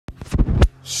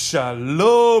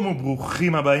שלום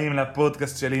וברוכים הבאים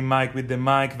לפודקאסט שלי מייק with the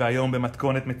mic, והיום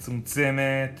במתכונת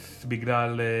מצומצמת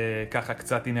בגלל ככה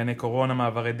קצת ענייני קורונה,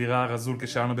 מעברי דירה, רזול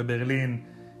כשאנו בברלין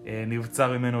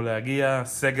נבצר ממנו להגיע,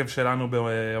 סגב שלנו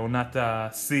בעונת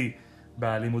ה-C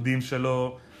בלימודים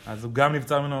שלו, אז הוא גם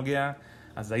נבצר ממנו להגיע.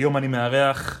 אז היום אני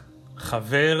מארח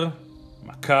חבר,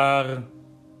 מכר,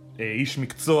 איש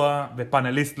מקצוע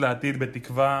ופאנליסט לעתיד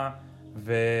בתקווה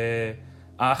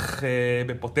ואח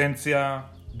בפוטנציה,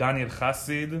 דניאל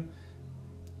חסיד.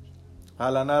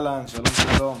 אהלן,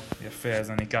 שלום. יפה,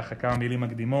 אז אני ככה כמה מילים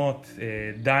מקדימות.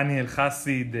 דניאל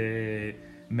חסיד,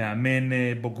 מאמן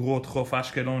בוגרות חוף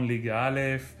אשקלון ליגה א',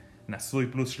 נשוי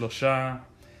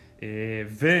 +3,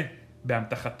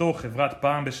 ובהמתחתו חברת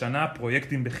פעם בשנה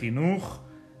פרויקטים בחינוך.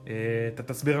 אתה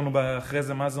תסביר לנו אחרי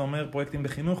זה מה זה אומר פרויקטים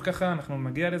בחינוך ככה, אנחנו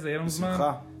נגיע לזה, יהיה לנו זמן.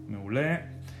 בשמחה. מעולה.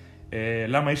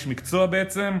 למה איש מקצוע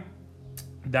בעצם?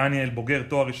 דניאל בוגר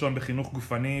תואר ראשון בחינוך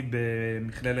גופני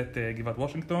במכללת גבעת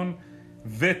וושינגטון,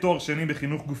 ותואר שני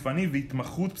בחינוך גופני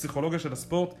והתמחות פסיכולוגיה של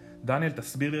הספורט. דניאל,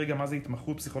 תסביר לי רגע מה זה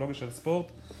התמחות פסיכולוגיה של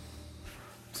הספורט.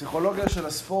 פסיכולוגיה של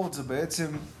הספורט זה בעצם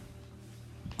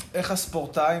איך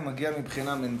הספורטאי מגיע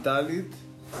מבחינה מנטלית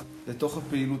לתוך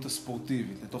הפעילות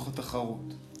הספורטיבית, לתוך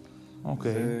התחרות.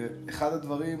 אוקיי. זה אחד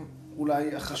הדברים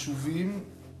אולי החשובים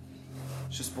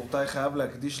שספורטאי חייב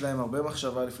להקדיש להם הרבה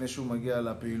מחשבה לפני שהוא מגיע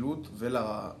לפעילות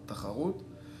ולתחרות,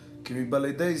 כי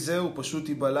מבלידי זה הוא פשוט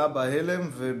ייבלע בהלם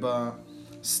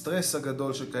ובסטרס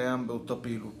הגדול שקיים באותה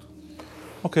פעילות.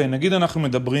 אוקיי, נגיד אנחנו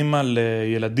מדברים על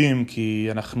ילדים, כי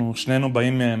אנחנו שנינו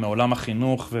באים מעולם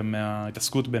החינוך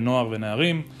ומההתעסקות בנוער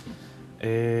ונערים.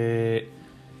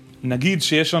 נגיד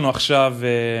שיש לנו עכשיו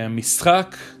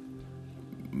משחק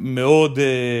מאוד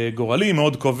גורלי,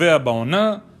 מאוד קובע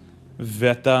בעונה,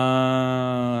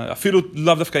 ואתה אפילו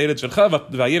לאו דווקא הילד שלך,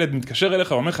 והילד מתקשר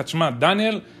אליך ואומר לך, תשמע,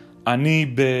 דניאל,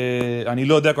 אני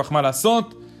לא יודע כל כך מה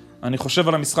לעשות, אני חושב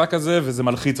על המשחק הזה וזה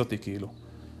מלחיץ אותי כאילו.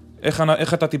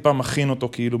 איך אתה טיפה מכין אותו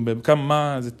כאילו,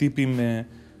 מה זה טיפים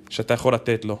שאתה יכול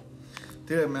לתת לו?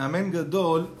 תראה, מאמן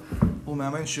גדול הוא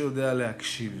מאמן שיודע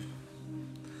להקשיב.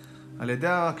 על ידי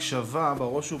ההקשבה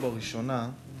בראש ובראשונה,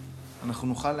 אנחנו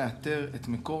נוכל לאתר את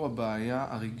מקור הבעיה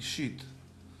הרגשית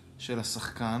של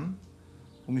השחקן,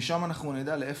 ומשם אנחנו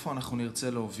נדע לאיפה אנחנו נרצה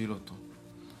להוביל אותו.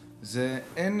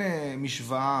 אין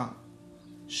משוואה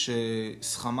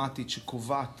סכמטית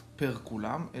שקובעת פר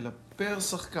כולם, אלא פר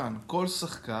שחקן. כל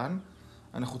שחקן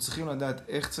אנחנו צריכים לדעת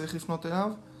איך צריך לפנות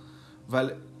אליו, ועל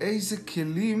איזה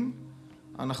כלים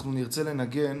אנחנו נרצה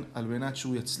לנגן על מנת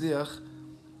שהוא יצליח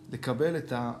לקבל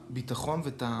את הביטחון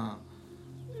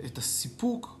ואת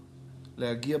הסיפוק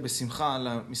להגיע בשמחה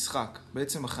למשחק.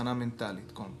 בעצם הכנה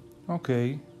מנטלית.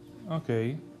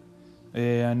 אוקיי.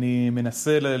 אני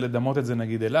מנסה לדמות את זה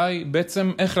נגיד אליי.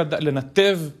 בעצם איך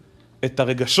לנתב את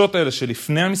הרגשות האלה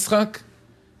שלפני המשחק,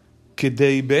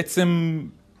 כדי בעצם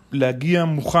להגיע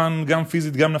מוכן גם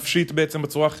פיזית, גם נפשית בעצם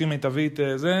בצורה הכי מיטבית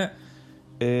זה.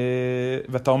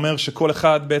 ואתה אומר שכל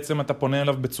אחד בעצם אתה פונה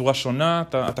אליו בצורה שונה,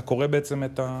 אתה קורא בעצם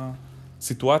את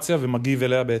הסיטואציה ומגיב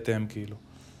אליה בהתאם כאילו.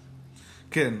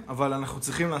 כן, אבל אנחנו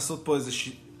צריכים לעשות פה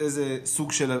איזה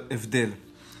סוג של הבדל.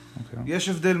 Okay. יש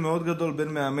הבדל מאוד גדול בין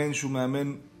מאמן שהוא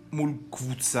מאמן מול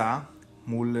קבוצה,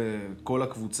 מול כל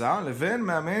הקבוצה, לבין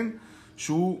מאמן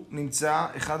שהוא נמצא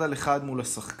אחד על אחד מול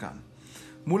השחקן.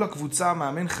 מול הקבוצה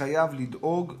המאמן חייב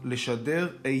לדאוג לשדר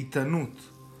איתנות,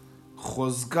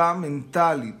 חוזקה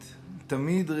מנטלית,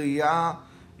 תמיד ראייה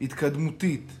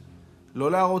התקדמותית,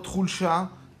 לא להראות חולשה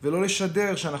ולא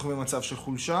לשדר שאנחנו במצב של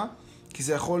חולשה, כי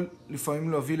זה יכול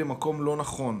לפעמים להביא למקום לא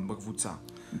נכון בקבוצה.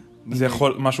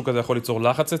 משהו כזה יכול ליצור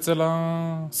לחץ אצל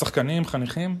השחקנים,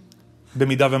 חניכים?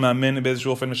 במידה ומאמן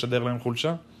באיזשהו אופן משדר להם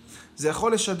חולשה? זה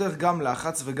יכול לשדר גם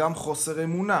לחץ וגם חוסר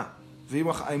אמונה. ואם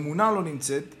האמונה לא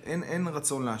נמצאת, אין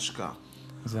רצון להשקעה.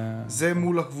 זה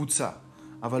מול הקבוצה.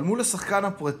 אבל מול השחקן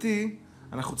הפרטי,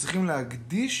 אנחנו צריכים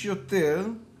להקדיש יותר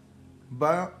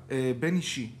בין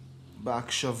אישי,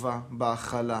 בהקשבה,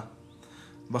 בהכלה,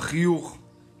 בחיוך,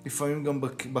 לפעמים גם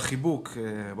בחיבוק.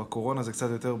 בקורונה זה קצת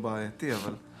יותר בעייתי,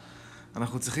 אבל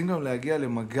אנחנו צריכים גם להגיע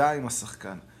למגע עם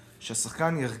השחקן.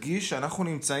 שהשחקן ירגיש שאנחנו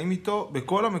נמצאים איתו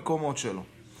בכל המקומות שלו.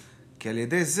 כי על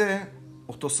ידי זה,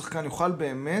 אותו שחקן יוכל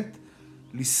באמת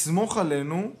לסמוך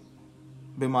עלינו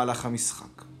במהלך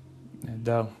המשחק.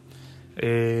 נהדר.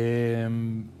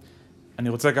 אני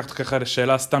רוצה לקחת ככה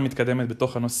לשאלה סתם מתקדמת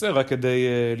בתוך הנושא, רק כדי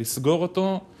לסגור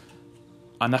אותו.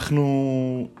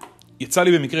 יצא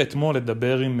לי במקרה אתמול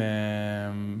לדבר עם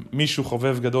מישהו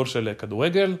חובב גדול של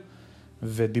כדורגל,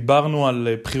 ודיברנו על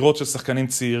בחירות של שחקנים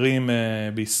צעירים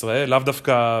בישראל, לאו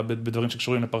דווקא בדברים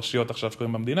שקשורים לפרשיות עכשיו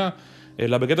שקורים במדינה,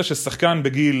 אלא בקטע ששחקן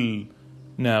בגיל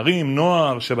נערים,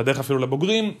 נוער, שבדרך אפילו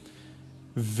לבוגרים,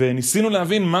 וניסינו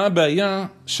להבין מה הבעיה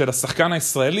של השחקן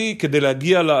הישראלי כדי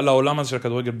להגיע לעולם הזה של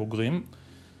כדורגל בוגרים.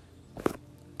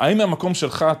 האם מהמקום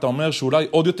שלך אתה אומר שאולי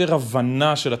עוד יותר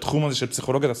הבנה של התחום הזה של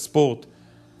פסיכולוגיית הספורט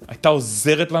הייתה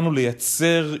עוזרת לנו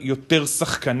לייצר יותר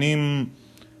שחקנים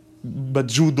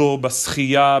בג'ודו,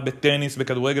 בשחייה, בטניס,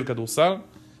 בכדורגל, כדורסל?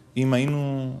 אם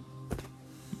היינו...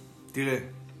 תראה,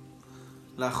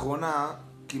 לאחרונה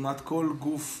כמעט כל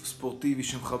גוף ספורטיבי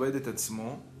שמכבד את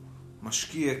עצמו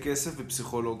משקיע כסף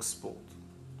בפסיכולוג ספורט.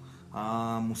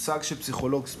 המושג של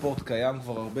פסיכולוג ספורט קיים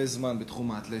כבר הרבה זמן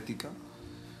בתחום האתלטיקה.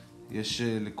 יש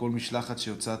לכל משלחת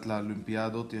שיוצאת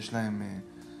לאולימפיאדות, יש להם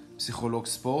פסיכולוג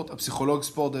ספורט. הפסיכולוג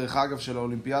ספורט, דרך אגב, של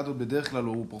האולימפיאדות, בדרך כלל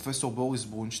הוא פרופסור בוריס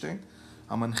ברונשטיין,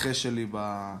 המנחה שלי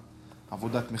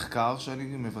בעבודת מחקר שאני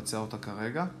מבצע אותה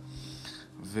כרגע.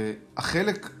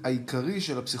 והחלק העיקרי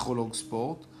של הפסיכולוג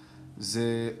ספורט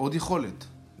זה עוד יכולת.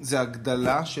 זה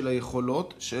הגדלה של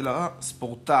היכולות של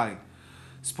הספורטאי.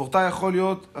 ספורטאי יכול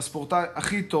להיות הספורטאי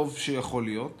הכי טוב שיכול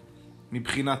להיות,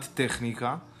 מבחינת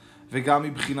טכניקה, וגם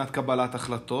מבחינת קבלת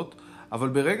החלטות, אבל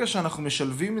ברגע שאנחנו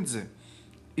משלבים את זה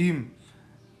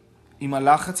עם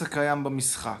הלחץ הקיים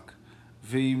במשחק,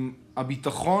 ועם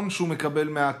הביטחון שהוא מקבל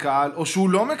מהקהל, או שהוא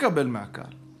לא מקבל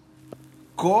מהקהל,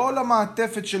 כל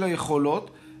המעטפת של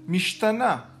היכולות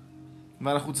משתנה.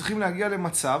 ואנחנו צריכים להגיע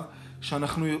למצב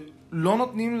שאנחנו לא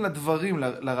נותנים לדברים,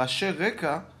 לראשי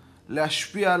רקע,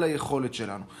 להשפיע על היכולת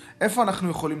שלנו. איפה אנחנו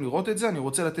יכולים לראות את זה? אני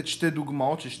רוצה לתת שתי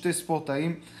דוגמאות של שתי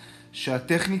ספורטאים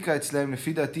שהטכניקה אצלהם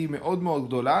לפי דעתי היא מאוד מאוד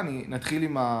גדולה. נתחיל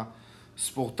עם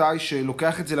הספורטאי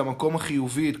שלוקח את זה למקום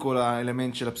החיובי, את כל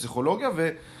האלמנט של הפסיכולוגיה,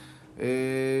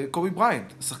 וקובי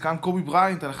בריינט. השחקן קובי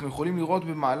בריינט, אנחנו יכולים לראות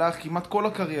במהלך כמעט כל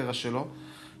הקריירה שלו,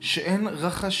 שאין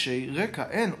רחשי רקע,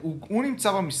 אין. הוא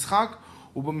נמצא במשחק,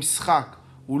 הוא במשחק,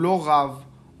 הוא לא רב,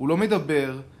 הוא לא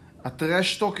מדבר,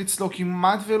 הטרשטוק אצלו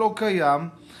כמעט ולא קיים,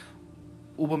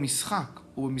 הוא במשחק.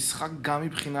 הוא במשחק גם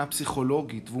מבחינה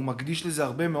פסיכולוגית, והוא מקדיש לזה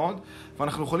הרבה מאוד,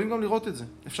 ואנחנו יכולים גם לראות את זה.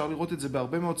 אפשר לראות את זה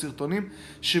בהרבה מאוד סרטונים,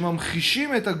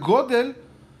 שממחישים את הגודל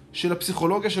של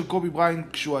הפסיכולוגיה של קובי בריינט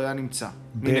כשהוא היה נמצא.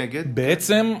 מנגד?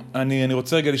 בעצם, אני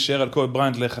רוצה רגע להישאר על קובי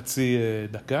בריינט לחצי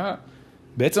דקה.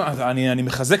 בעצם, אני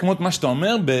מחזק מאוד מה שאתה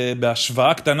אומר,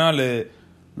 בהשוואה קטנה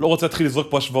לא רוצה להתחיל לזרוק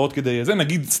פה השוואות כדי זה,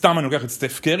 נגיד סתם אני לוקח את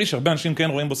סטף קרי, שהרבה אנשים כן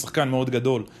רואים בו שחקן מאוד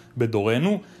גדול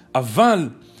בדורנו, אבל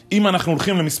אם אנחנו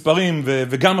הולכים למספרים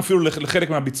וגם אפילו לחלק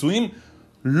מהביצועים,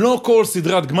 לא כל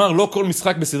סדרת גמר, לא כל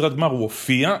משחק בסדרת גמר הוא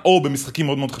הופיע, או במשחקים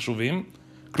מאוד מאוד חשובים,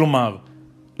 כלומר,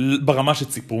 ברמה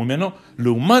שציפו ממנו.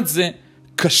 לעומת זה,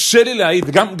 קשה לי להעיד,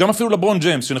 גם אפילו לברון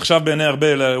ג'יימס, שנחשב בעיני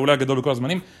הרבה, אולי הגדול בכל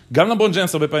הזמנים, גם לברון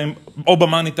ג'יימס הרבה פעמים, או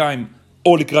במאני טיים,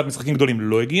 או לקראת משחקים גדולים,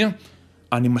 לא הגיע.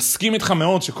 אני מסכים איתך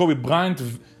מאוד שקובי בריינט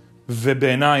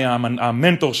ובעיניי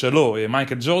המנטור שלו,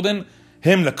 מייקל ג'ורדן,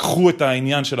 הם לקחו את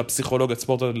העניין של הפסיכולוגיית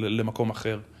ספורט למקום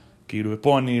אחר. כאילו,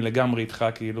 ופה אני לגמרי איתך,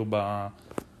 כאילו,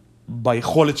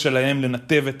 ביכולת שלהם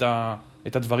לנתב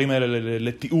את הדברים האלה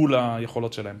לתיעול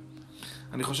היכולות שלהם.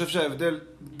 אני חושב שההבדל,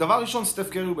 דבר ראשון, סטף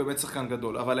קרי הוא באמת שחקן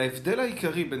גדול, אבל ההבדל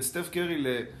העיקרי בין סטף קרי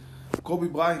לקובי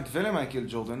בריינט ולמייקל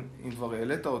ג'ורדן, אם כבר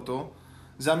העלית אותו,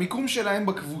 זה המיקום שלהם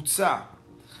בקבוצה.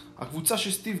 הקבוצה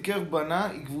שסטיב קר בנה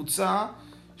היא קבוצה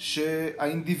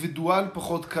שהאינדיבידואל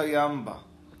פחות קיים בה.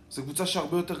 זו קבוצה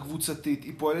שהרבה יותר קבוצתית,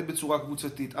 היא פועלת בצורה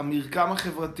קבוצתית. המרקם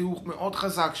החברתי הוא מאוד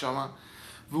חזק שם,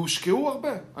 והושקעו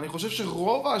הרבה. אני חושב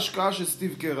שרוב ההשקעה של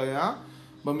סטיב קר היה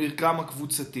במרקם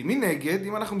הקבוצתי. מנגד,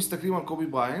 אם אנחנו מסתכלים על קובי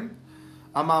בריינט,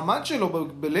 המעמד שלו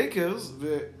בלייקרס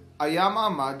היה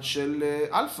מעמד של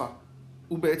אלפא.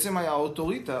 הוא בעצם היה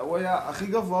אוטוריטה, הוא היה הכי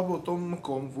גבוה באותו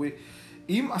מקום,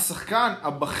 אם השחקן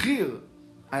הבכיר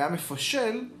היה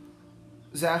מפשל,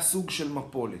 זה היה סוג של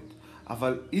מפולת.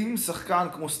 אבל אם שחקן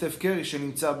כמו סטף קרי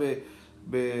שנמצא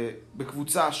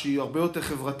בקבוצה שהיא הרבה יותר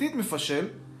חברתית מפשל,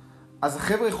 אז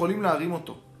החבר'ה יכולים להרים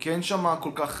אותו. כי אין שם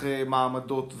כל כך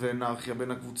מעמדות ואנרכיה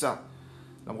בין הקבוצה.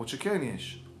 למרות שכן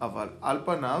יש. אבל על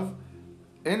פניו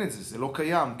אין את זה, זה לא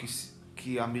קיים,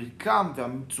 כי המרקם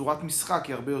והצורת משחק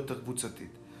היא הרבה יותר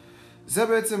קבוצתית. זה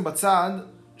בעצם בצד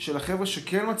של החבר'ה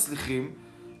שכן מצליחים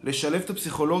לשלב את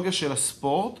הפסיכולוגיה של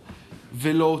הספורט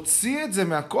ולהוציא את זה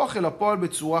מהכוח אל הפועל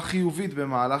בצורה חיובית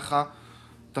במהלך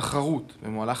התחרות,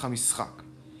 במהלך המשחק.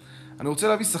 אני רוצה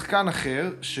להביא שחקן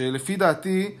אחר שלפי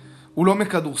דעתי הוא לא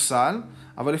מכדורסל,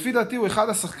 אבל לפי דעתי הוא אחד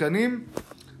השחקנים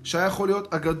שהיה יכול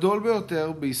להיות הגדול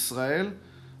ביותר בישראל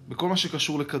בכל מה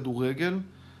שקשור לכדורגל.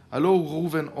 הלא הוא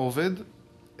ראובן עובד,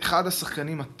 אחד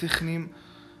השחקנים הטכניים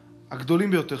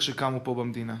הגדולים ביותר שקמו פה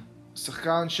במדינה.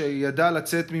 שחקן שידע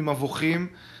לצאת ממבוכים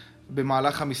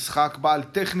במהלך המשחק, בעל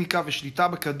טכניקה ושליטה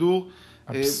בכדור.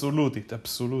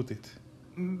 אבסולוטית.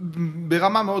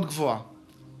 ברמה מאוד גבוהה.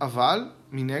 אבל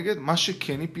מנגד, מה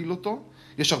שכן הפיל אותו,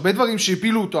 יש הרבה דברים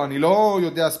שהפילו אותו, אני לא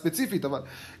יודע ספציפית, אבל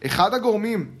אחד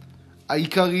הגורמים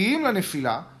העיקריים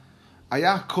לנפילה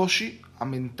היה הקושי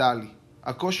המנטלי.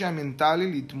 הקושי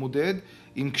המנטלי להתמודד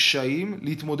עם קשיים,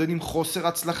 להתמודד עם חוסר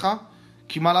הצלחה,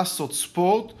 כי מה לעשות,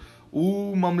 ספורט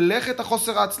הוא ממלכת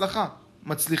החוסר ההצלחה.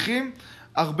 מצליחים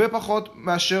הרבה פחות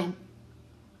מאשר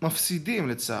מפסידים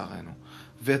לצערנו.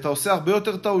 ואתה עושה הרבה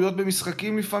יותר טעויות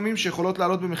במשחקים לפעמים שיכולות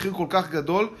לעלות במחיר כל כך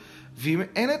גדול, ואם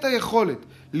אין את היכולת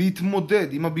להתמודד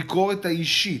עם הביקורת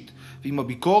האישית, ועם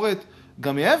הביקורת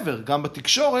גם מעבר, גם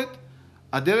בתקשורת,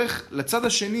 הדרך לצד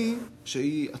השני,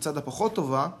 שהיא הצד הפחות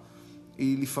טובה,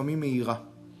 היא לפעמים מהירה.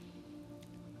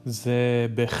 זה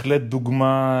בהחלט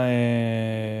דוגמה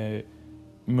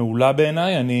מעולה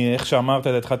בעיניי. אני, איך שאמרת,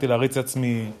 התחלתי להריץ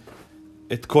עצמי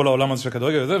את כל העולם הזה של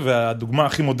הכדורגל וזה, והדוגמה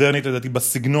הכי מודרנית לדעתי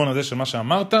בסגנון הזה של מה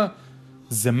שאמרת,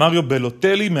 זה מריו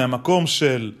בלוטלי מהמקום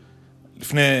של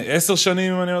לפני 10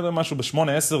 שנים, אני לא יודע, משהו ב8,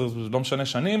 10, לא משנה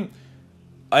שנים,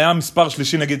 היה מספר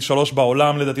שלישי נגיד 3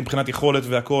 בעולם, לדעתי מבחינת יכולת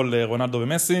והכל, רונלדו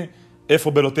ומסי.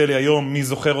 איפה בלוטלי היום, מי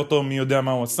זוכר אותו, מי יודע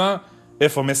מה הוא עשה,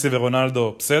 איפה מסי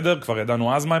ורונלדו, בסדר, כבר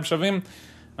ידענו אז מה הם שווים.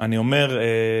 אני אומר,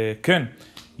 כן,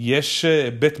 יש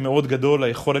בית מאוד גדול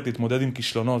ליכולת להתמודד עם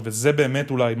כישלונות, וזה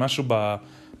באמת אולי משהו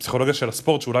בפסיכולוגיה של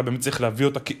הספורט, שאולי באמת צריך להביא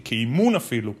אותה כאימון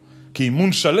אפילו,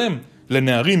 כאימון שלם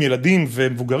לנערים, ילדים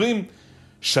ומבוגרים,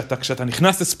 כשאתה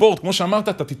נכנס לספורט, כמו שאמרת,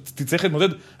 אתה תצטרך להתמודד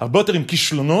הרבה יותר עם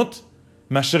כישלונות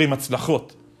מאשר עם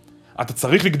הצלחות. אתה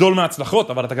צריך לגדול מההצלחות,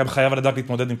 אבל אתה גם חייב לדעת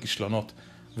להתמודד עם כישלונות.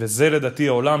 וזה לדעתי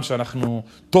העולם שאנחנו,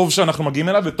 טוב שאנחנו מגיעים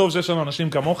אליו, וטוב שיש לנו אנשים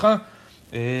כמוך.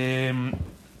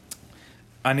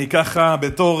 אני ככה,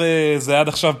 בתור, זה עד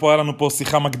עכשיו פה, היה לנו פה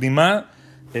שיחה מקדימה.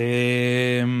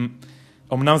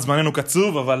 אמנם זמננו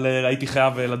קצוב, אבל הייתי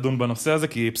חייב לדון בנושא הזה,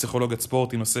 כי פסיכולוגיית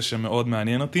ספורט היא נושא שמאוד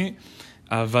מעניין אותי.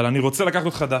 אבל אני רוצה לקחת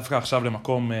אותך דווקא עכשיו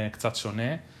למקום קצת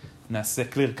שונה. נעשה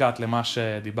קליר קאט למה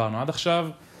שדיברנו עד עכשיו.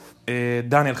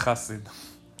 דניאל חסיד.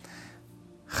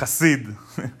 חסיד.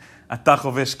 אתה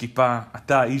חובש כיפה,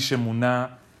 אתה איש אמונה,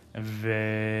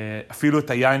 ואפילו את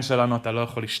היין שלנו אתה לא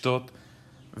יכול לשתות.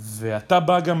 ואתה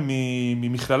בא גם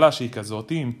ממכללה שהיא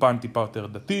כזאת, עם פן טיפה יותר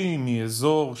דתי,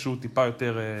 מאזור שהוא טיפה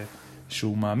יותר,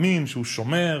 שהוא מאמין, שהוא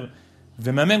שומר,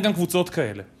 ומאמן גם קבוצות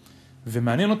כאלה.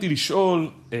 ומעניין אותי לשאול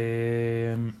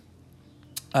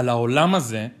על העולם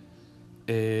הזה,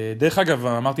 דרך אגב,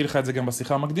 אמרתי לך את זה גם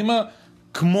בשיחה המקדימה,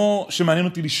 כמו שמעניין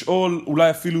אותי לשאול אולי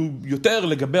אפילו יותר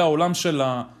לגבי העולם של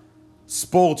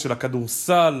הספורט, של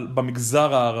הכדורסל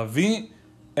במגזר הערבי.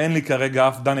 אין לי כרגע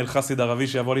אף דניאל חסיד ערבי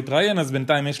שיבוא להתראיין, אז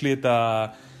בינתיים יש לי את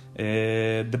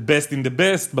the best in the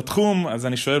best בתחום, אז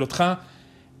אני שואל אותך,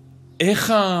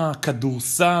 איך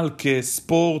הכדורסל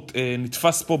כספורט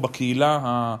נתפס פה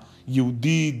בקהילה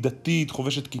היהודית, דתית,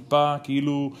 חובשת כיפה,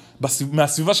 כאילו,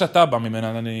 מהסביבה שאתה בא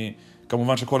ממנה, אני,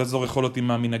 כמובן שכל אזור יכול להיות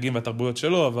עם המנהגים והתרבויות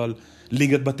שלו, אבל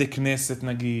ליגת בתי כנסת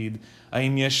נגיד,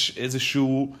 האם יש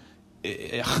איזשהו,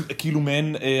 כאילו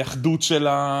מעין אחדות של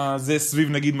זה סביב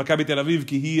נגיד מכבי תל אביב,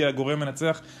 כי היא הגורם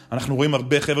מנצח. אנחנו רואים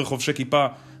הרבה חבר'ה חובשי כיפה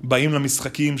באים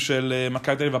למשחקים של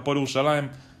מכבי תל אביב והפועל ירושלים,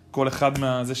 כל אחד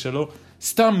מהזה שלו.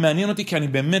 סתם מעניין אותי, כי אני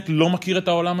באמת לא מכיר את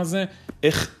העולם הזה,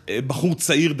 איך בחור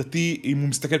צעיר דתי, אם הוא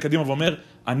מסתכל קדימה ואומר,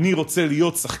 אני רוצה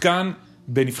להיות שחקן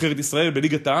בנבחרת ישראל,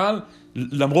 בליגת העל,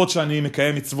 למרות שאני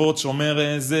מקיים מצוות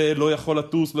שאומר, זה לא יכול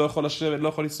לטוס, לא יכול לשבת, לא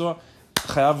יכול לנסוע,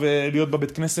 חייב להיות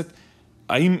בבית כנסת.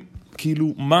 האם,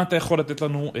 כאילו, מה אתה יכול לתת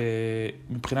לנו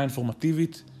מבחינה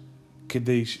אינפורמטיבית,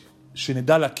 כדי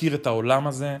שנדע להכיר את העולם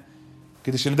הזה,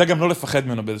 כדי שנדע גם לא לפחד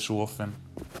ממנו באיזשהו אופן?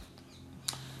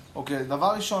 אוקיי,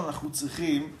 דבר ראשון, אנחנו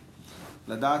צריכים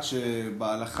לדעת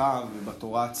שבהלכה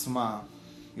ובתורה עצמה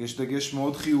יש דגש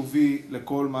מאוד חיובי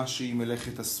לכל מה שהיא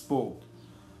מלאכת הספורט.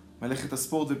 מלאכת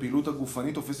הספורט ופעילות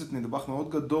הגופנית תופסת נדבך מאוד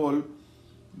גדול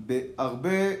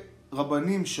בהרבה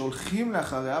רבנים שהולכים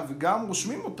לאחריה וגם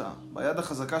רושמים אותה. ביד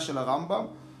החזקה של הרמב"ם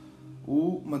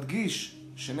הוא מדגיש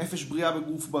שנפש בריאה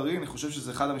בגוף בריא, אני חושב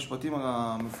שזה אחד המשפטים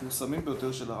המפורסמים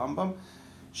ביותר של הרמב"ם,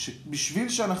 שבשביל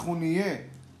שאנחנו נהיה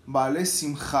בעלי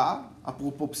שמחה,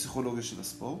 אפרופו פסיכולוגיה של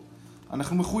הספורט,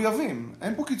 אנחנו מחויבים,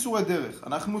 אין פה קיצורי דרך,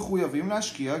 אנחנו מחויבים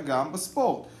להשקיע גם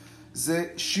בספורט. זה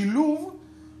שילוב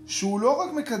שהוא לא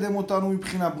רק מקדם אותנו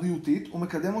מבחינה בריאותית, הוא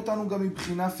מקדם אותנו גם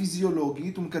מבחינה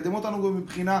פיזיולוגית, הוא מקדם אותנו גם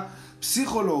מבחינה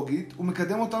פסיכולוגית, הוא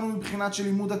מקדם אותנו מבחינת של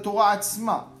לימוד התורה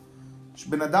עצמה.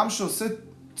 שבן אדם שעושה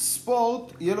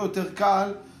ספורט, יהיה לו יותר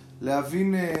קל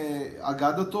להבין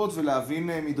אגדתות ולהבין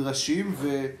מדרשים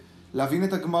ולהבין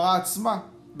את הגמרא עצמה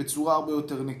בצורה הרבה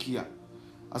יותר נקייה.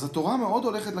 אז התורה מאוד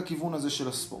הולכת לכיוון הזה של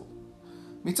הספורט.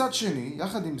 מצד שני,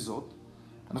 יחד עם זאת,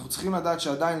 אנחנו צריכים לדעת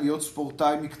שעדיין להיות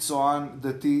ספורטאי מקצוען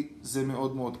דתי זה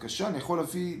מאוד מאוד קשה. אני יכול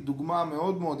להביא דוגמה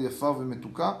מאוד מאוד יפה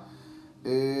ומתוקה.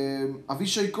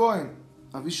 אבישי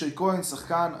כהן,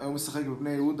 שחקן, היום משחק בבני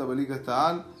יהודה בליגת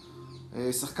העל,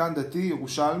 שחקן דתי,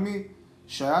 ירושלמי,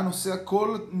 שהיה נוסע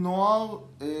כל נוער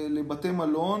לבתי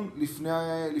מלון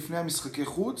לפני המשחקי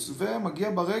חוץ,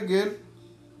 ומגיע ברגל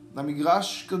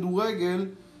למגרש כדורגל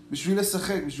בשביל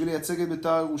לשחק, בשביל לייצג את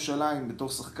בית"ר ירושלים בתור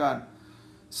שחקן.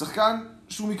 שחקן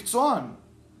שהוא מקצוען,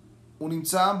 הוא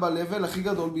נמצא בלבל הכי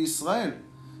גדול בישראל.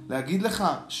 להגיד לך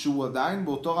שהוא עדיין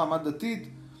באותו רמה דתית,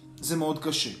 זה מאוד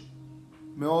קשה.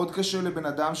 מאוד קשה לבן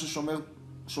אדם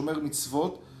ששומר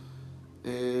מצוות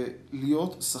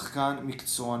להיות שחקן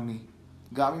מקצועני.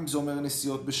 גם אם זה אומר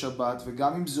נסיעות בשבת,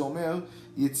 וגם אם זה אומר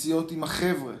יציאות עם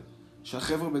החבר'ה.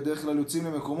 שהחבר'ה בדרך כלל יוצאים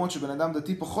למקומות שבן אדם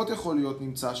דתי פחות יכול להיות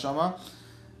נמצא שם.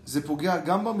 זה פוגע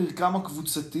גם במרקם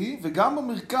הקבוצתי וגם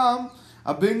במרקם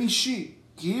הבין אישי.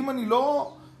 כי אם אני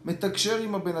לא מתקשר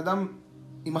עם הבן אדם,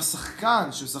 עם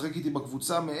השחקן שמשחק איתי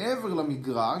בקבוצה מעבר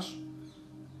למגרש,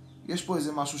 יש פה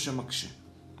איזה משהו שמקשה.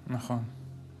 נכון.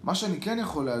 מה שאני כן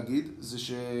יכול להגיד זה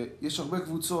שיש הרבה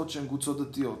קבוצות שהן קבוצות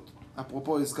דתיות.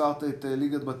 אפרופו, הזכרת את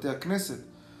ליגת בתי הכנסת.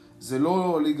 זה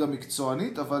לא ליגה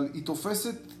מקצוענית, אבל היא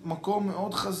תופסת מקום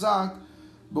מאוד חזק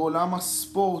בעולם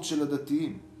הספורט של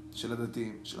הדתיים.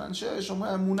 של אנשי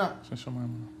שומרי אמונה.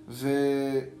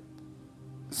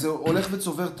 וזה הולך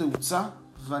וצובר תאוצה,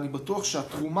 ואני בטוח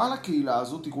שהתרומה לקהילה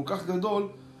הזאת היא כל כך גדול,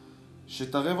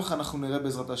 שאת הרווח אנחנו נראה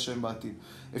בעזרת השם בעתיד.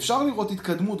 אפשר לראות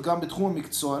התקדמות גם בתחום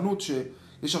המקצוענות,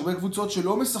 שיש הרבה קבוצות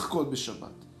שלא משחקות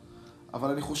בשבת.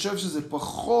 אבל אני חושב שזה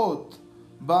פחות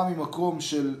בא ממקום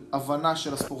של הבנה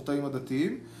של הספורטאים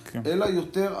הדתיים, כן. אלא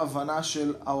יותר הבנה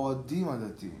של האוהדים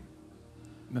הדתיים.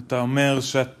 אתה אומר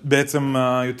שבעצם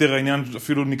יותר העניין,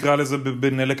 אפילו נקרא לזה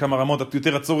בנעלה כמה רמות,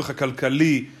 יותר הצורך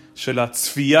הכלכלי של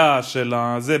הצפייה של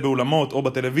זה באולמות או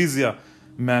בטלוויזיה,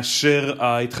 מאשר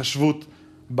ההתחשבות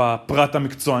בפרט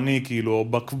המקצועני, כאילו, או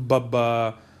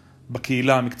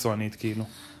בקהילה המקצוענית, כאילו.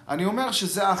 אני אומר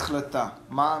שזה ההחלטה.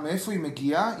 מאיפה היא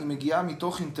מגיעה? היא מגיעה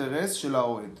מתוך אינטרס של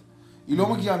האוהד. היא לא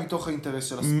מגיעה מתוך האינטרס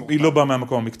של הספורט. היא לא באה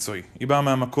מהמקום המקצועי. היא באה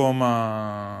מהמקום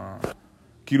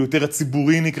כאילו יותר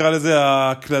הציבורי נקרא לזה,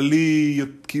 הכללי,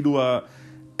 כאילו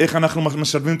איך אנחנו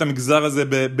משלבים את המגזר הזה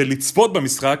בלצפות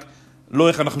במשחק, לא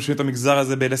איך אנחנו משלבים את המגזר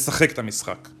הזה בלשחק את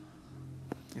המשחק.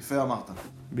 יפה אמרת.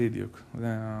 בדיוק.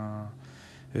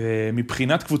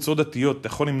 מבחינת קבוצות דתיות, אתה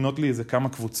יכול למנות לי איזה כמה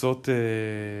קבוצות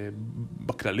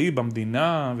בכללי,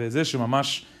 במדינה, וזה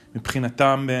שממש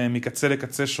מבחינתם מקצה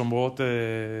לקצה שומרות,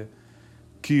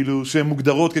 כאילו שהן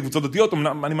מוגדרות כקבוצות דתיות,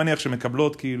 אני מניח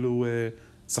שמקבלות כאילו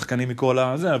שחקנים מכל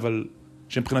הזה, אבל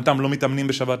שמבחינתם לא מתאמנים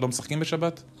בשבת, לא משחקים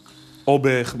בשבת, או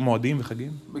במועדים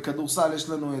וחגים. בכדורסל יש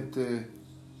לנו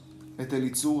את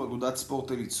אליצור, אגודת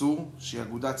ספורט אליצור, שהיא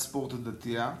אגודת ספורט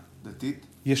דתית.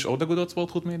 יש עוד אגודות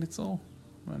ספורט חוץ מאליצור?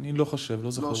 אני לא חושב,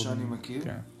 לא זוכר. לא שאני מכיר.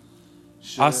 כן.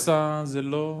 אסה זה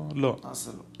לא? לא.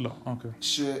 אסה לא. לא, אוקיי.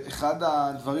 שאחד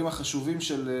הדברים החשובים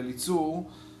של אליצור,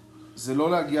 זה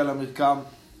לא להגיע למרקם,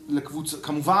 לקבוצה,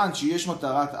 כמובן שיש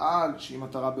מטרת על, שהיא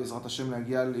מטרה בעזרת השם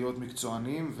להגיע להיות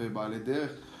מקצוענים ובעלי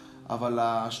דרך, אבל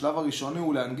השלב הראשוני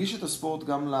הוא להנגיש את הספורט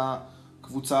גם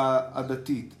לקבוצה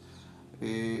הדתית.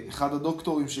 אחד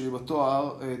הדוקטורים שלי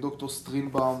בתואר, דוקטור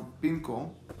סטרינבאום פינקו,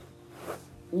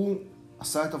 הוא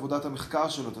עשה את עבודת המחקר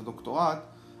שלו, את הדוקטורט,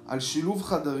 על שילוב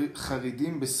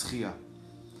חרדים בשחייה.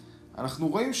 אנחנו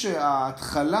רואים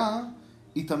שההתחלה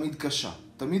היא תמיד קשה.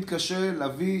 תמיד קשה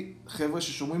להביא חבר'ה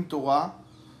ששומרים תורה,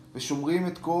 ושומרים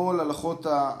את כל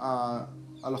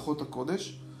הלכות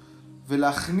הקודש,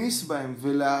 ולהכניס בהם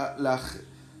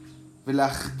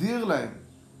ולהחדיר להם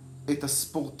את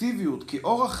הספורטיביות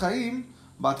כאורח חיים,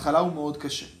 בהתחלה הוא מאוד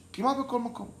קשה. כמעט בכל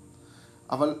מקום.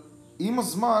 אבל עם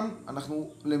הזמן אנחנו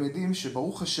למדים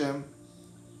שברוך השם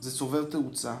זה צובר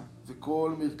תאוצה,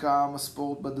 וכל מרקם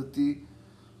הספורט בדתי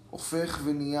הופך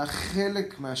ונהיה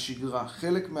חלק מהשגרה,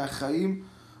 חלק מהחיים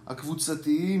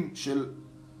הקבוצתיים של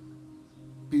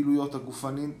פעילויות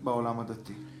הגופניים בעולם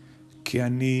הדתי. כי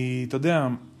אתה יודע,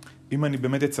 אם אני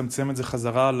באמת אצמצם את זה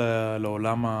חזרה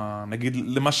לעולם, נגיד,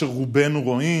 למה שרובנו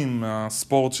רואים,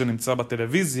 הספורט שנמצא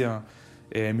בטלוויזיה,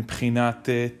 מבחינת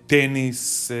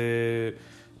טניס,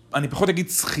 אני פחות אגיד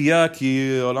שחייה,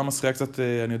 כי עולם השחייה קצת,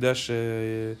 אני יודע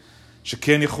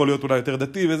שכן יכול להיות אולי יותר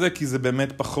דתי וזה, כי זה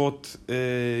באמת פחות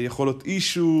יכול להיות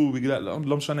אישו, בגלל,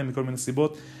 לא משנה מכל מיני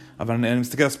סיבות, אבל אני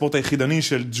מסתכל על הספורט היחידני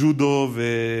של ג'ודו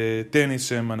וטניס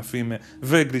שהם ענפים,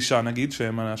 וגלישה נגיד,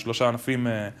 שהם 3 ענפים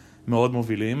מאוד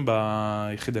מובילים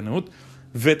ביחידנות,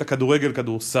 ואת הכדורגל,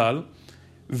 כדורסל,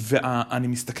 ואני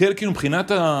מסתכל כאילו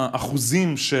מבחינת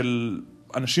האחוזים של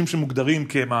אנשים שמוגדרים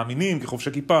כמאמינים,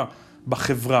 כחובשי כיפה,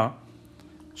 בחברה,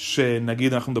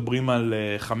 שנגיד אנחנו מדברים על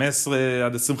 15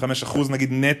 עד 25% נגיד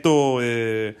נטו,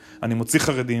 אני מוציא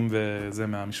חרדים וזה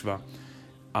מהמשוואה.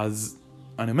 אז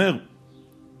אני אומר,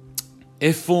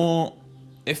 איפה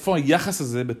היחס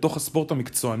הזה בתוך הספורט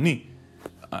המקצועני?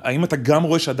 האם אתה גם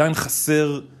רואה שעדיין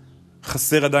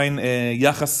חסר עדיין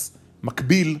יחס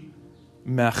מקביל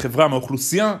מהחברה,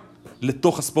 מהאוכלוסייה,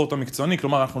 לתוך הספורט המקצועני?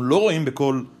 כלומר, אנחנו לא רואים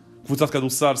בכל קבוצת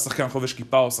כדורסל שחקן חובש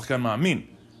כיפה או שחקן מאמין.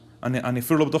 אני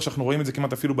אפילו לא בטוח שאנחנו רואים את זה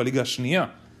כמעט אפילו בליגה השנייה.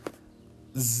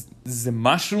 זה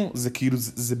משהו, זה כאילו,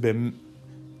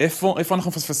 איפה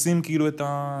אנחנו מפספסים כאילו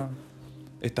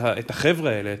את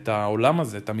החבר'ה האלה, את העולם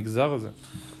הזה, את המגזר הזה?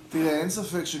 תראה, אין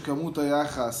ספק שכמות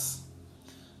היחס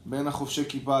בין החובשי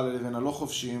כיפה לבין הלא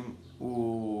חובשים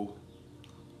הוא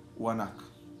ענק.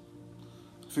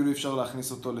 אפילו אפשר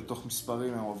להכניס אותו לתוך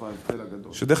מספרים מהרוב ההבדל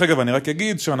הגדול. שדרך אגב, אני רק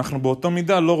אגיד שאנחנו באותו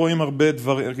מידה לא רואים הרבה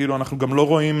דברים, כאילו אנחנו גם לא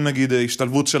רואים נגיד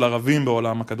השתלבות של ערבים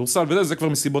בעולם הכדורסל, וזה כבר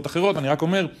מסיבות אחרות. אני רק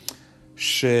אומר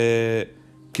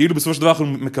שכאילו בסופו של דבר אנחנו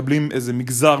מקבלים איזה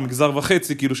מגזר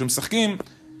וחצי כאילו שמשחקים,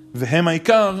 והם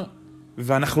העיקר,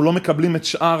 ואנחנו לא מקבלים את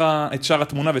שאר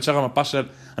התמונה ואת שאר המפה של...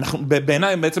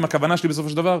 בעיניי בעצם הכוונה שלי בסופו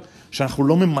של דבר, שאנחנו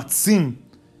לא ממצים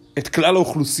את כלל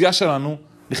האוכלוסייה שלנו,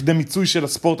 לכדי מיצוי של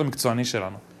הספורט המקצועני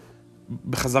שלנו.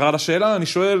 בחזרה לשאלה, אני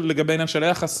שואל לגבי העניין של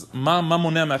היחס, מה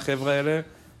מונע מהחבר'ה האלה?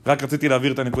 רק רציתי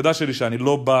להעביר את הנקודה שלי, שאני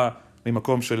לא בא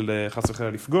ממקום של חס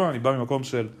וחלילה לפגוע, אני בא ממקום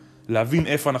של להבין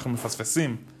איפה אנחנו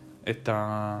מפספסים את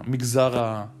המגזר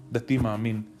הדתי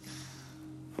מאמין.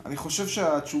 אני חושב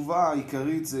שהתשובה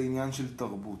העיקרית זה עניין של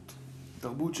תרבות.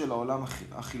 תרבות של העולם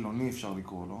החילוני, אפשר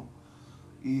לקרוא לו.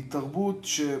 היא תרבות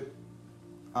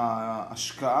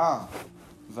שההשקעה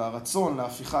והרצון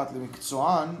להפיכת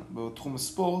למקצוען בתחום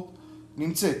הספורט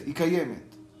נמצאת, היא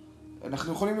קיימת.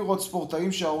 אנחנו יכולים לראות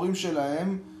ספורטאים שההורים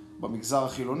שלהם במגזר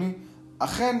החילוני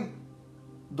אכן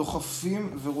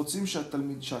דוחפים ורוצים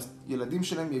שהילדים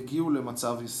שלהם יגיעו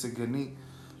למצב הישגני,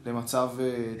 למצב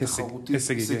תחרותי,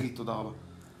 הישגי, תודה רבה.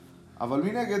 אבל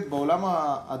מנגד, בעולם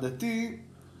הדתי,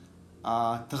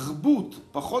 התרבות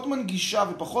פחות מנגישה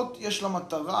ופחות יש לה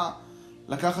מטרה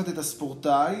לקחת את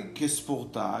הספורטאי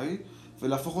כספורטאי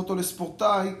ולהפוך אותו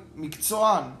לספורטאי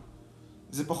מקצוען.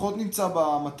 זה פחות נמצא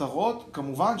במטרות,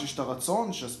 כמובן שיש את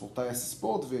הרצון שהספורטאי יעשה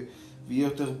ספורט ויהיה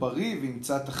יותר בריא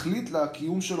וימצא תכלית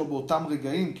לקיום שלו באותם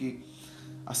רגעים, כי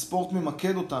הספורט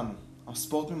ממקד אותנו,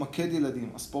 הספורט ממקד ילדים,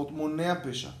 הספורט מונע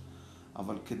פשע.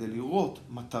 אבל כדי לראות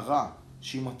מטרה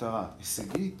שהיא מטרה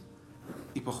הישגית,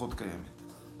 היא פחות קיימת.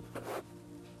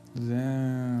 זה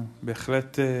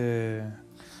בהחלט...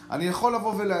 אני יכול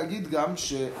לבוא ולהגיד גם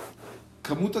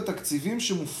שכמות התקציבים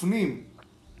שמופנים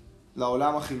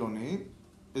לעולם החילוני,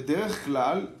 בדרך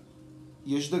כלל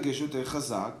יש דגש יותר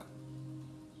חזק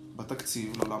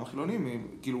בתקציב לעולם החילוני,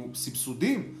 כאילו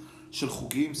סבסודים של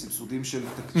חוגים, סבסודים של...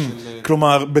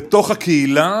 כלומר, בתוך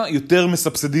הקהילה יותר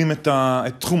מסבסדים את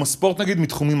תחום הספורט, נגיד,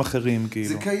 מתחומים אחרים, כאילו.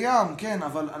 זה קיים, כן,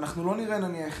 אבל אנחנו לא נראה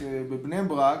נניח בבני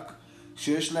ברק,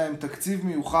 שיש להם תקציב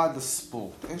מיוחד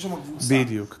לספורט. אין שם קבוצה.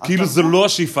 בדיוק. כאילו זה לא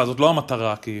השאיפה, זאת לא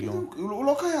המטרה, כאילו. בדיוק, הוא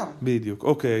לא קיים. בדיוק,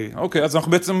 אוקיי. אז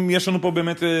אנחנו בעצם, יש לנו פה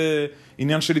באמת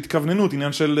עניין של התכווננות,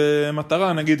 עניין של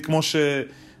מטרה, נגיד, כמו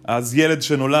אז ילד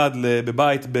שנולד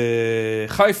בבית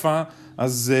בחיפה,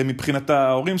 אז מבחינת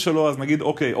ההורים שלו, אז נגיד,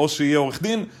 אוקיי, או שיהיה עורך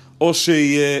דין, או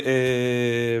שיהיה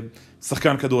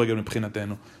שחקן כדורגל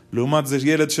מבחינתנו. לעומת זה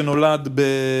ילד שנולד,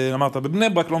 אמרת, בבני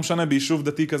ברק, לא משנה, ביישוב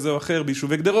דתי כזה או אחר,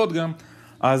 ביישובי גדרות גם,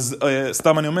 אז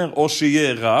סתם אני אומר, או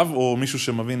שיהיה רב, או מישהו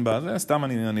שמבין בזה, סתם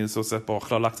אני עושה פה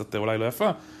הכללה קצת אולי לא יפה,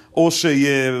 או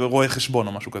שיהיה רואה חשבון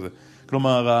או משהו כזה.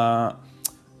 כלומר,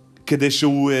 כדי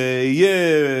שהוא יהיה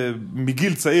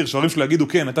מגיל צעיר, שההורים שלו יגידו,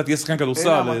 כן, אתה תהיה שחקן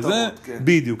כדורסל, זה,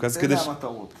 בדיוק. אלה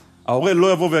המטרות. ההורה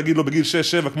לא יבוא ויגיד לו בגיל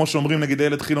 6-7, כמו שאומרים נגיד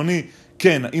הילד חילוני,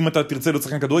 כן, אם אתה תרצה להיות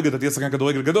שחקן כדורגל, אתה תהיה שחקן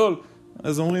כדורגל גדול,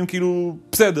 אז אומרים כאילו,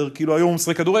 בסדר, כאילו היום הוא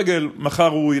משחק כדורגל, מחר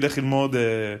הוא ילך ללמוד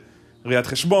ראיית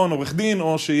חשבון, עורך דין,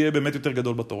 או שיהיה באמת יותר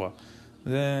גדול בתורה.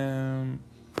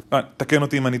 תקן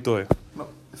אותי אם אני טועה. לא,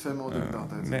 יפה מאוד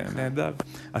הגדרת את זה. נהדר.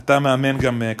 אתה מאמן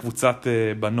גם קבוצת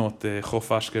בנות,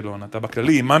 חוף אשקלון. אתה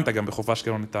בכללי אימנת גם בחוף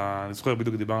אשקלון, אני זוכר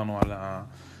בדיוק דיברנו על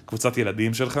קבוצת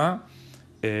ילדים שלך,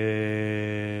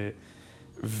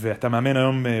 ואתה מאמן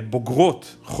היום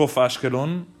בוגרות חוף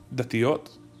אשקלון,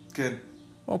 דתיות. כן.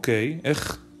 אוקיי,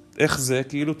 איך זה?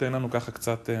 כאילו, תן לנו ככה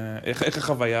קצת, איך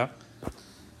החוויה?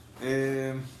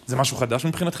 זה משהו חדש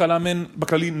מבחינתך לאמן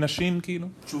בכללי נשים, כאילו?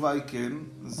 התשובה היא כן,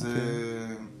 זה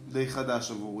די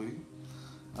חדש עבורי,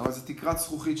 אבל זה תקרת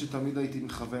זכוכית שתמיד הייתי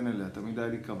מכוון אליה, תמיד היה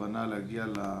לי כוונה להגיע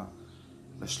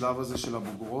לשלב הזה של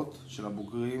הבוגרות, של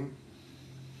הבוגרים,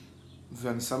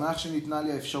 ואני שמח שניתנה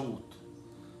לי האפשרות.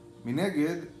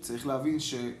 מנגד, צריך להבין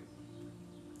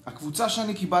הקבוצה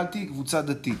שאני קיבלתי היא קבוצה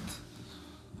דתית.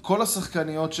 כל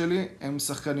השחקניות שלי הן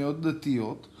שחקניות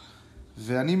דתיות,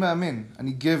 ואני מאמן,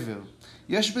 אני גבר.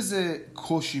 יש בזה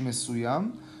קושי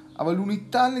מסוים, אבל הוא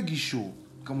ניתן לגישור.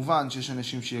 כמובן שיש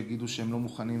אנשים שיגידו שהם לא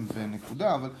מוכנים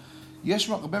ונקודה, אבל יש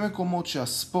הרבה מקומות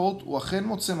שהספורט הוא אכן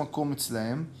מוצא מקום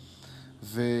אצלהם,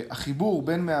 והחיבור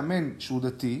בין מאמן שהוא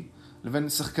דתי לבין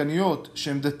שחקניות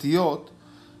שהן דתיות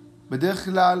בדרך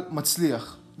כלל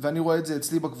מצליח. ואני רואה את זה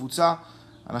אצלי בקבוצה.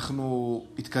 אנחנו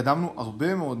התקדמנו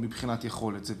הרבה מאוד מבחינת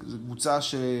יכולת. זו קבוצה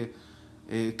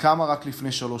שקמה רק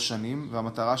לפני 3 שנים,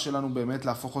 והמטרה שלנו באמת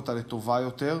להפוך אותה לטובה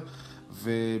יותר,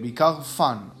 ובעיקר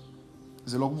פן.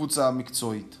 זה לא קבוצה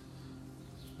מקצועית.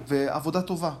 ועבודה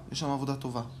טובה, יש שם עבודה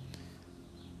טובה.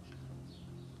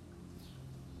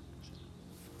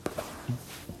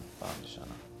 פעם בשנה.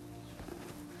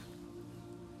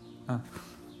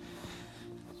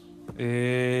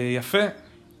 יפה.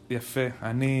 יפה,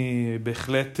 אני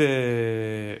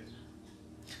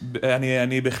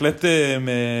בהחלט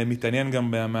מתעניין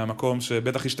גם מהמקום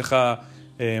שבטח אשתך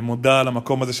מודה על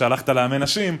המקום הזה שהלכת לאמן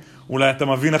נשים, אולי אתה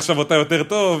מבין עכשיו אותה יותר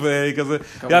טוב, כזה,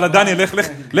 יאללה דני,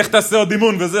 לך תעשה עוד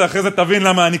אימון וזה, אחרי זה תבין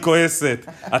למה אני כועסת.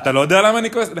 אתה לא יודע למה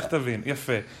אני כועסת? לך תבין,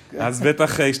 יפה. אז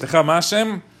בטח אשתך, מה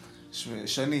השם?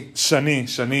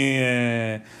 שני,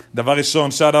 דבר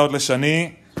ראשון, שאט אאוט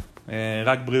לשני,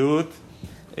 רק בריאות.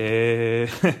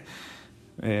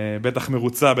 בטח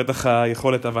מרוצה, בטח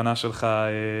היכולת הבנה שלך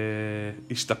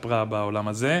השתפרה בעולם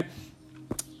הזה.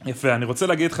 יפה, אני רוצה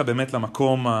להגיד לך באמת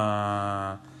למקום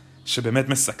שבאמת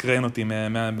מסקרן אותי,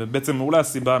 בעצם אולי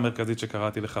הסיבה המרכזית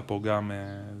שקראתי לך פה גם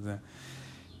זה.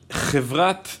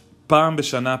 חברת פעם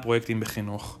בשנה פרויקטים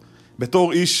בחינוך.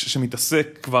 בתור איש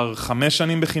שמתעסק כבר 5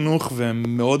 שנים בחינוך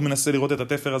ומאוד מנסה לראות את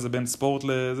התפר הזה בין ספורט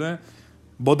לזה,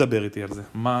 בוא דבר איתי על זה.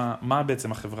 מה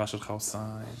בעצם החברה שלך עושה?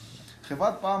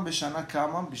 חברת פעם בשנה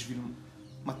קמה בשביל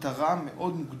מטרה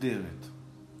מאוד מוגדרת.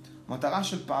 מטרה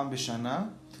של פעם בשנה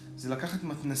זה לקחת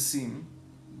מתנסים,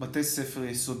 בתי ספר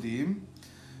יסודיים,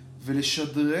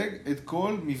 ולשדרג את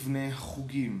כל מבנה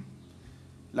החוגים.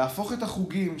 להפוך את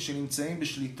החוגים שנמצאים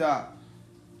בשליטה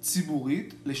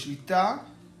ציבורית לשליטה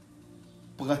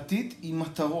פרטית עם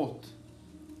מטרות.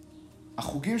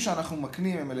 החוגים שאנחנו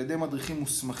מקנים הם על ידי מדריכים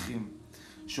מוסמכים,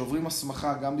 שעוברים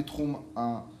הסמכה גם בתחום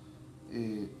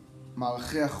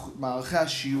מערכי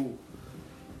השיעור.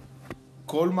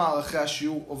 כל מערכי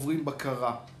השיעור עוברים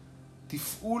בקרה.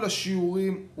 תפעול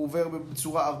השיעורים עובר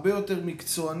בצורה הרבה יותר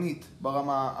מקצוענית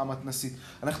ברמה המתנסית.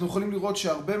 אנחנו יכולים לראות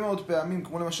שהרבה מאוד פעמים,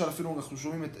 כמו למשל אפילו אנחנו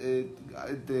שומעים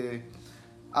את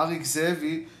אריק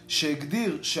זאבי,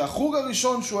 שהגדיר שהחוג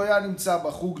הראשון שהוא היה נמצא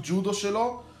בחוג ג'ודו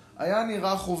שלו, היה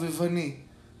נראה חובבני,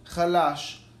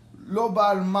 חלש, לא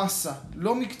בעל מסה,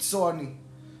 לא מקצועני.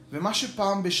 ומה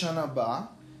שפעם בשנה באה,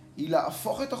 היא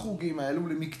להפוך את החוגים האלו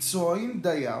למקצועיים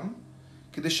דיים,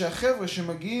 כדי שהחבר'ה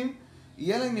שמגיעים,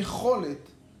 יהיה להם יכולת,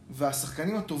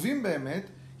 והשחקנים הטובים באמת,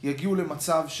 יגיעו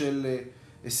למצב של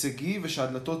הישגי,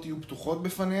 ושהדלתות יהיו פתוחות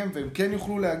בפניהם, והם כן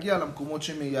יוכלו להגיע למקומות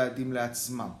שהם מייעדים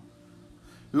לעצמם.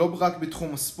 לא רק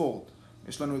בתחום הספורט,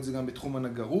 יש לנו את זה גם בתחום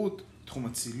הנגרות, בתחום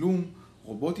הצילום,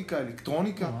 רובוטיקה,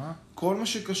 אלקטרוניקה, כל מה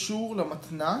שקשור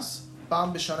למתנ"ס,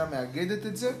 פעם בשנה מאגדת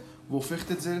את זה,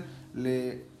 והופכת את זה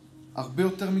להרבה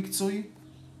יותר מקצועי,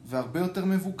 והרבה יותר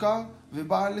מבוקר,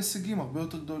 ובעל הישגים הרבה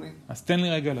יותר גדולים. אז תן לי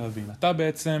רגע להבין, אתה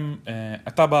בעצם,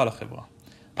 אתה בא לחברה,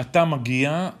 אתה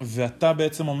מגיע, ואתה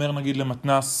בעצם אומר נגיד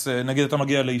למתנ"ס, נגיד אתה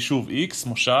מגיע ליישוב X,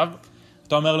 מושב,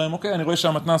 אתה אומר להם, אוקיי, אני רואה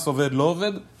שהמתנ"ס עובד, לא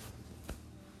עובד,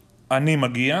 אני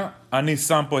מגיע, אני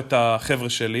שם פה את החבר'ה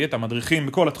שלי, את המדריכים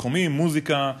בכל התחומים,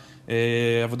 מוזיקה,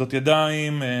 עבודות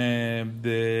ידיים,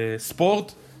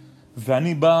 ספורט,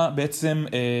 ואני בא בעצם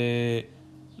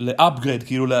לאפגרייד,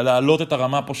 כאילו להעלות את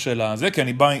הרמה פה של הזה, כי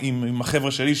אני בא עם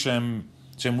החבר'ה שלי שהם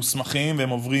מוסמכים והם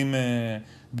עוברים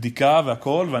בדיקה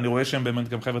והכל, ואני רואה שהם באמת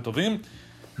גם חבר'ה טובים,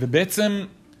 ובעצם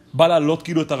בא להעלות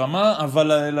כאילו את הרמה,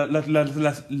 אבל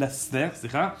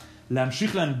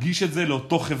להמשיך להנגיש את זה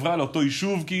לאותו חברה, לאותו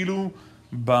יישוב כאילו,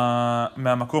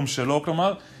 מהמקום שלו,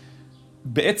 כלומר,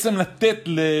 בעצם לתת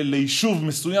ליישוב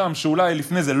מסוים שאולי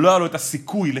לפני זה לא היה לו את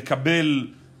הסיכוי לקבל,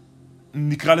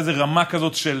 נקרא לזה רמה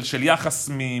כזאת של יחס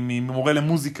ממורה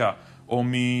למוזיקה, או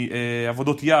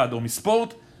מעבודות יד, או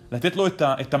מספורט, לתת לו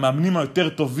את המאמנים היותר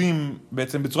טובים,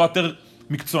 בעצם בצורה יותר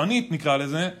מקצוענית נקרא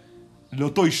לזה,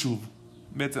 לאותו יישוב.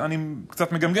 בעצם אני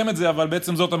קצת מגמגם את זה, אבל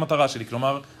בעצם זאת המטרה שלי.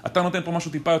 כלומר, אתה נותן פה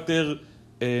משהו טיפה יותר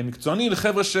מקצועני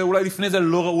לחבר'ה שאולי לפני זה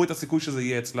לא ראו את הסיכוי שזה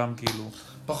יהיה אצלם, כאילו.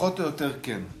 פחות או יותר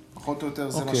כן. פחות או יותר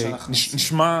זה מה שאנחנו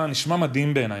עושים. נשמע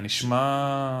מדהים בעיניי,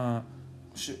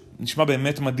 נשמע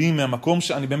באמת מדהים מהמקום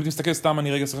שאני באמת מסתכל, סתם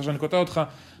אני רגע סליחה שאני קוטע אותך,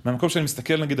 מהמקום שאני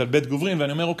מסתכל נגיד על בית גוברין,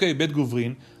 ואני אומר אוקיי, בית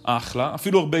גוברין, אחלה,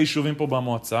 אפילו הרבה יישובים פה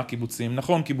במועצה, קיבוצים,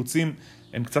 נכון, קיבוצים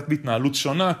הם קצת בהתנהלות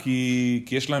שונה, כי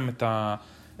יש להם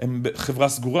הם חברה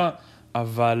סגורה,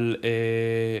 אבל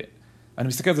אני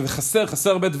מסתכל על זה וחסר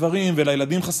הרבה דברים,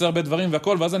 ולילדים חסר הרבה דברים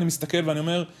והכל, ואז אני מסתכל ואני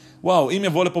אומר, וואו, אם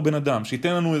יבוא לפה בן אדם,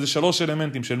 שייתן לנו איזה 3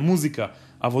 אלמנטים של מוזיקה,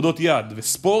 עבודות יד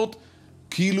וספורט,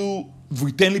 כאילו, והוא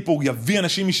ייתן לי פה, הוא יביא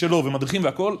אנשים משלו ומדריכים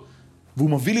והכל, והוא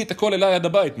מביא לי את הכל אליי עד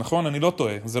הבית, נכון? אני לא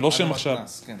טועה. זה לא שם עכשיו.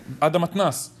 כן. עד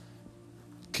המתנס.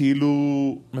 כאילו,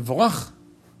 מבורך.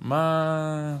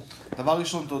 מה... דבר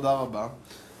ראשון, תודה רבה.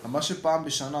 מה שפעם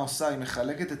בשנה עושה, היא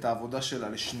מחלקת את העבודה שלה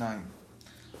לשניים.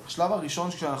 השלב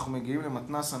הראשון, כשאנחנו מגיעים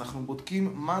למתנס, אנחנו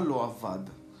בודקים מה לא עבד.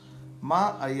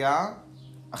 מה היה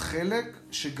החלק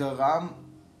שגרם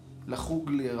לחוג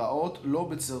להיראות לא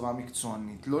בצורה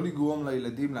מקצוענית, לא לגרום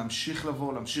לילדים להמשיך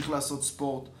לבוא, להמשיך לעשות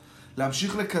ספורט,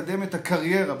 להמשיך לקדם את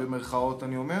הקריירה במרכאות,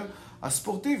 אני אומר,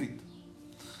 הספורטיבית.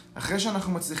 אחרי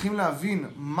שאנחנו מצליחים להבין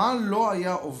מה לא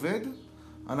היה עובד,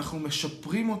 אנחנו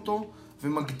משפרים אותו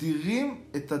ומגדירים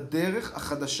את הדרך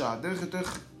החדשה, הדרך יותר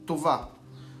טובה.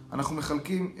 אנחנו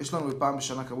מחלקים, יש לנו בפעם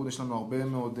בשנה כבוד, יש לנו הרבה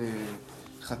מאוד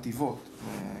חטיבות.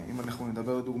 אם אנחנו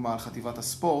נדבר לדוגמה על חטיבת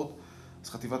הספורט, אז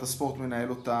חטיבת הספורט מנהל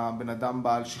אותה בן אדם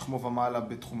בעל שכמו ומעלה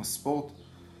בתחום הספורט,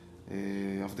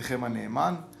 עבדכם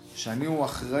הנאמן, שאני הוא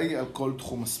אחראי על כל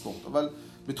תחום הספורט. אבל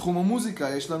בתחום המוזיקה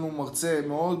יש לנו מרצה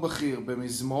מאוד בכיר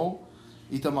במזמור,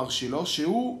 איתמר שילה,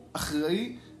 שהוא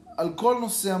אחראי על כל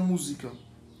נושא המוזיקה.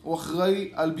 הוא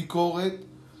אחראי על ביקורת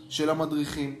של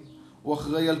המדריכים, הוא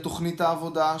אחראי על תוכנית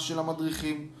העבודה של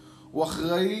המדריכים, הוא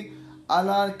אחראי על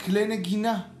הכלי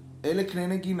נגינה. אלה כלי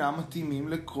נגינה מתאימים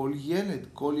לכל ילד.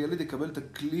 כל ילד יקבל את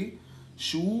הכלי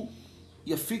שהוא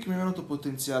יפיק ממנו את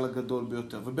הפוטנציאל הגדול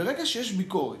ביותר. וברגע שיש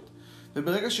ביקורת,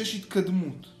 וברגע שיש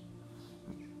התקדמות,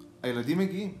 הילדים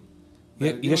מגיעים.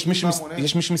 יש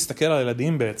מישהו שמסתכל על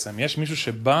הילדים בעצם. יש מישהו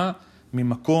שבא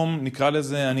ממקום, נקרא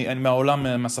לזה,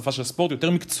 מהעולם, מהשפה של הספורט,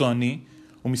 יותר מקצועני,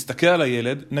 הוא מסתכל על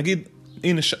הילד. נגיד,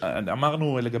 הנה,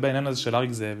 אמרנו לגבי העניין הזה של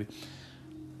אריק זאבי.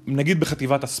 נגיד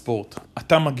בחטיבת הספורט,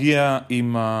 אתה מגיע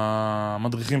עם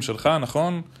המדריכים שלך,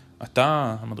 נכון?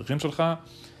 אתה, המדריכים שלך,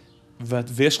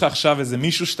 ויש לך עכשיו איזה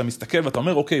מישהו שאתה מסתכל ואתה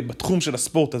אומר, אוקיי, בתחום של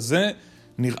הספורט הזה,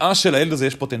 נראה שלילד הזה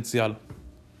יש פוטנציאל.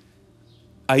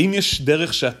 האם יש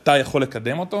דרך שאתה יכול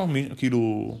לקדם אותו?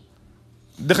 כאילו,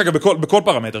 דרך אגב, בכל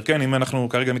פרמטר, כן? אם אנחנו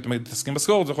כרגע מתעסקים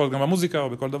בספורט, זה יכול להיות גם במוזיקה או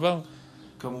בכל דבר.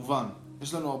 כמובן.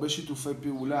 יש לנו הרבה שיתופי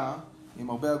פעולה עם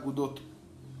הרבה אגודות,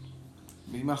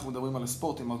 ואם אנחנו מדברים על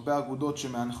הספורט, עם הרבה אגודות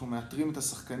שאנחנו מאתרים את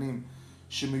השחקנים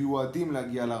שמיועדים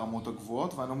להגיע לרמות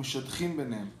הגבוהות, ואנחנו משדכים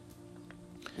ביניהם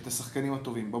את השחקנים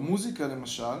הטובים. במוזיקה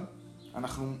למשל,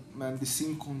 אנחנו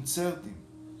מהנדסים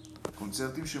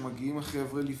קונצרטים שמגיעים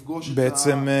החבר'ה לפגוש את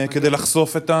בעצם כדי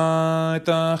לחשוף את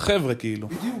החבר'ה כאילו.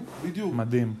 בדיוק.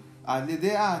 מדהים. על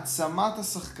ידי העצמת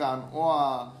השחקן או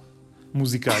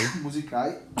מוזיקאי.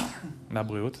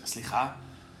 לבריאות. סליחה.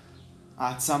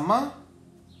 העצמה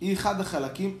היא אחד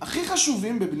החלקים הכי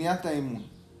חשובים בבניית האמון.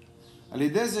 על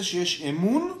ידי זה שיש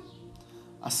אמון,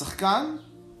 השחקן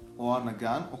או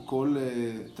הנגן או כל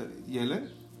ילד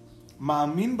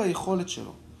מאמין ביכולת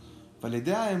שלו. ועל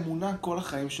ידי האמונה כל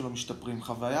החיים שלו משתפרים.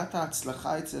 חוויית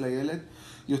ההצלחה אצל הילד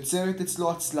יוצרת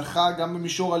אצלו הצלחה גם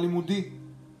במישור הלימודי,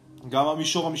 גם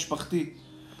במישור המשפחתי,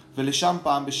 ולשם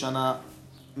פעם בשנה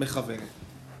מכוונת.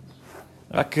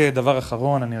 רק דבר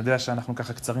אחרון, אני יודע שאנחנו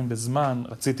ככה קצרים בזמן,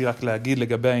 רציתי רק להגיד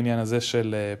לגבי העניין הזה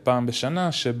של פעם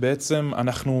בשנה, שבעצם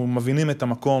אנחנו מבינים את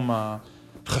המקום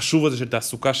החשוב הזה של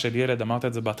תעסוקה של ילד, אמרת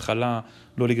את זה בהתחלה,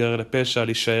 לא להיגרר לפשע,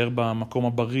 להישאר במקום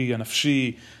הבריא,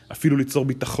 הנפשי, אפילו ליצור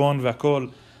ביטחון והכל,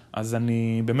 אז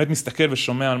אני באמת מסתכל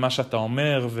ושומע על מה שאתה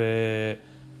אומר,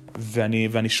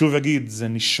 ואני שוב אגיד, זה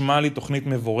נשמע לי תוכנית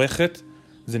מבורכת,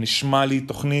 זה נשמע לי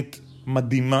תוכנית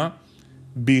מדהימה,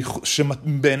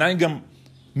 שבעיניי גם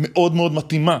מאוד מאוד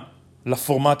מתאימה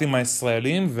לפורמטים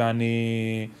הישראלים,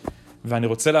 ואני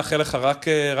רוצה לאחל לך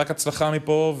רק הצלחה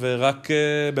מפה, ורק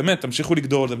באמת, תמשיכו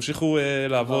לגדול, תמשיכו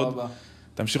לעבוד,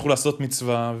 תמשיכו לעשות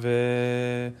מצווה,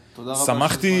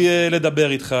 ושמחתי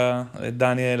לדבר איתך,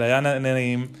 דניאל, היה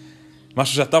נעים,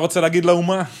 משהו שאתה רוצה להגיד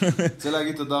לאומה? רוצה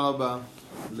להגיד תודה רבה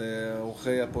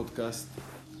לאורחי הפודקאסט,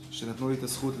 שנתנו לי את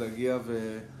הזכות להגיע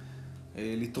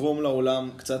ולתרום לעולם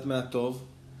קצת מהטוב.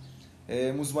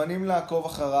 מוזמנים לעקוב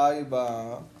אחריי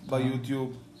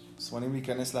ביוטיוב, מוזמנים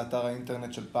להיכנס לאתר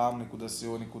האינטרנט של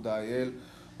פעם.co.il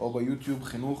או ביוטיוב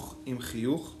חינוך עם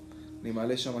חיוך. אני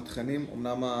מעלה שם תכנים,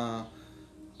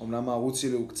 אמנם הערוץ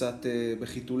שלי הוא קצת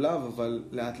בחיתוליו, אבל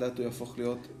לאט לאט הוא יהפוך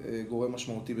להיות גורם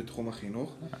משמעותי בתחום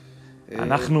החינוך.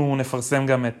 אנחנו נפרסם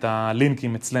גם את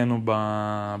הלינקים אצלנו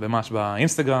ממש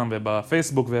באינסטגרם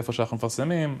ובפייסבוק ואיפה שאנחנו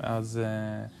מפרסמים, אז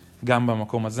גם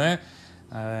במקום הזה.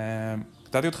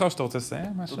 קטעתי אותך או שאתה רוצה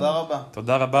לסיים משהו? תודה רבה.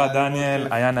 תודה רבה, דניאל,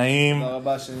 היה נעים. תודה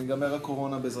רבה, שנגמר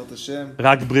הקורונה בעזרת השם.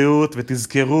 רק בריאות,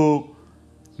 ותזכרו,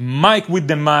 מייק with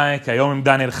the mic, היום עם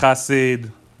דניאל חסיד,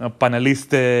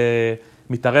 הפאנליסט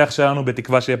מתארח שלנו,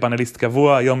 בתקווה שיהיה פאנליסט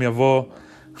קבוע, היום יבוא,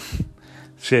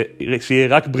 שיהיה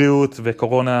רק בריאות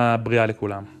וקורונה בריאה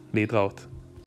לכולם. להתראות.